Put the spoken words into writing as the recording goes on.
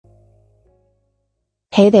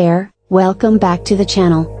Hey there, welcome back to the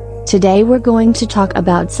channel. Today we're going to talk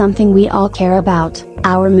about something we all care about,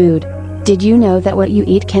 our mood. Did you know that what you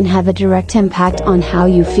eat can have a direct impact on how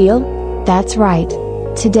you feel? That's right.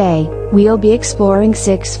 Today, we'll be exploring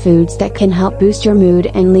 6 foods that can help boost your mood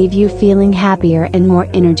and leave you feeling happier and more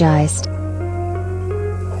energized.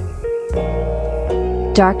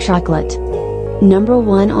 Dark chocolate. Number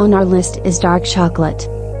 1 on our list is dark chocolate.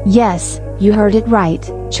 Yes, you heard it right,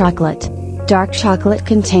 chocolate. Dark chocolate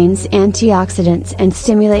contains antioxidants and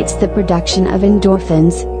stimulates the production of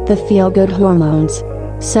endorphins, the feel-good hormones.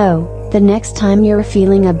 So, the next time you're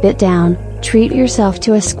feeling a bit down, treat yourself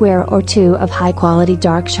to a square or 2 of high-quality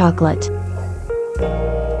dark chocolate.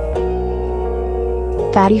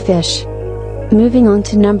 Fatty fish. Moving on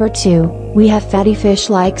to number 2, we have fatty fish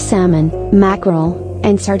like salmon, mackerel,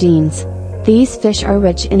 and sardines. These fish are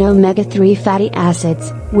rich in omega-3 fatty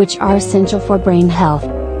acids, which are essential for brain health.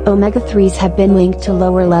 Omega-3s have been linked to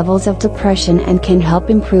lower levels of depression and can help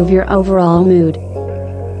improve your overall mood.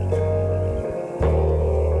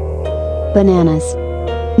 Bananas.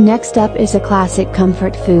 Next up is a classic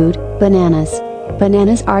comfort food, bananas.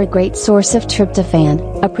 Bananas are a great source of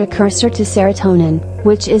tryptophan, a precursor to serotonin,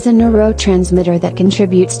 which is a neurotransmitter that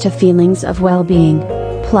contributes to feelings of well-being.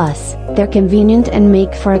 Plus, they're convenient and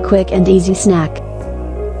make for a quick and easy snack.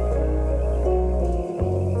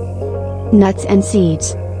 Nuts and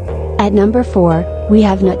seeds. At number 4, we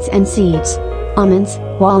have nuts and seeds. Almonds,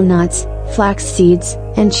 walnuts, flax seeds,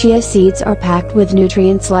 and chia seeds are packed with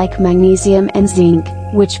nutrients like magnesium and zinc,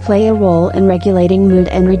 which play a role in regulating mood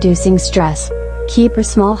and reducing stress. Keep a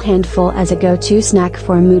small handful as a go-to snack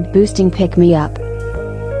for a mood-boosting pick-me-up.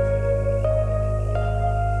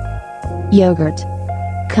 Yogurt.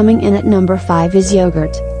 Coming in at number 5 is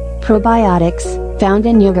yogurt. Probiotics, found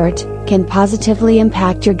in yogurt, can positively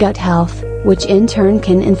impact your gut health, which in turn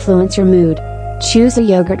can influence your mood. Choose a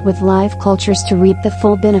yogurt with live cultures to reap the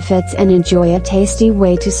full benefits and enjoy a tasty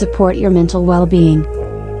way to support your mental well-being.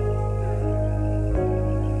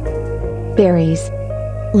 Berries.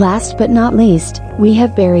 Last but not least, we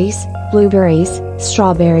have berries, blueberries,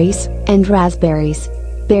 strawberries, and raspberries.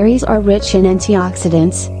 Berries are rich in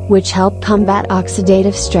antioxidants, which help combat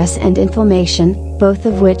oxidative stress and inflammation, both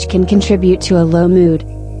of which can contribute to a low mood.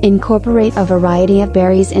 Incorporate a variety of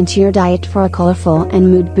berries into your diet for a colorful and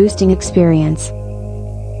mood-boosting experience.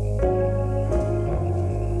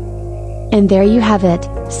 And there you have it,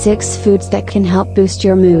 6 foods that can help boost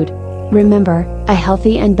your mood. Remember, a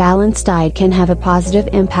healthy and balanced diet can have a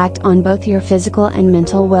positive impact on both your physical and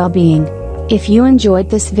mental well-being. If you enjoyed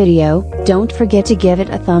this video, don't forget to give it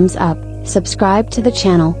a thumbs up, subscribe to the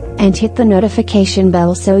channel, and hit the notification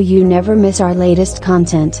bell so you never miss our latest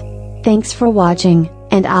content. Thanks for watching,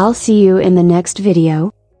 and I'll see you in the next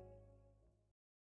video.